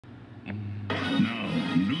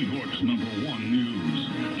Now, New York's #1 news.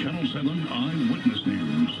 Channel 7 Eyewitness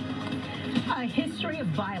News. A history of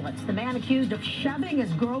violence. The man accused of shoving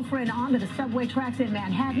his girlfriend onto the subway tracks in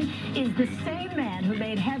Manhattan is the same man who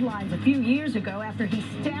made headlines a few years ago after he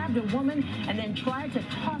stabbed a woman and then tried to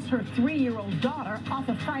toss her 3-year-old daughter off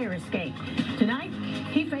a fire escape. Tonight,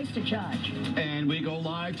 he faced a judge. And we go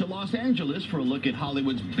live to Los Angeles for a look at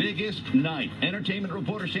Hollywood's biggest night. Entertainment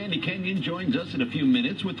reporter Sandy Kenyon joins us in a few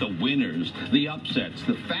minutes with the winners, the upsets,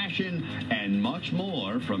 the fashion, and much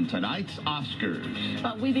more from tonight's Oscars.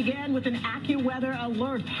 But we began with an AccuWeather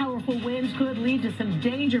alert. Powerful winds could lead to some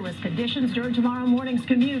dangerous conditions during tomorrow morning's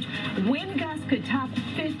commute. Wind gusts could top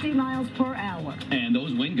 50 miles per hour. And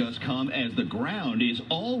those wind gusts come as the ground is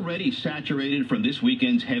already saturated from this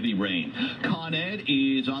weekend's heavy rain. Con Ed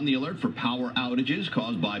is on the alert for power outages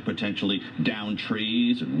caused by potentially downed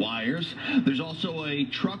trees and wires. There's also a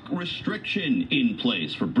truck restriction in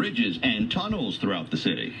place for bridges and tunnels throughout the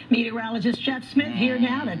city. Meteorologist Jeff Smith here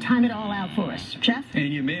now to time it all out for us. Jeff?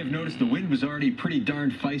 And you may have noticed the wind was already pretty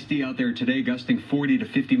darn feisty out there today, gusting 40 to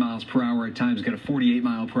 50 miles per hour at times. Got a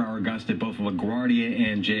 48-mile-per-hour gust at both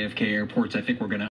LaGuardia and JFK airports. I think we're going to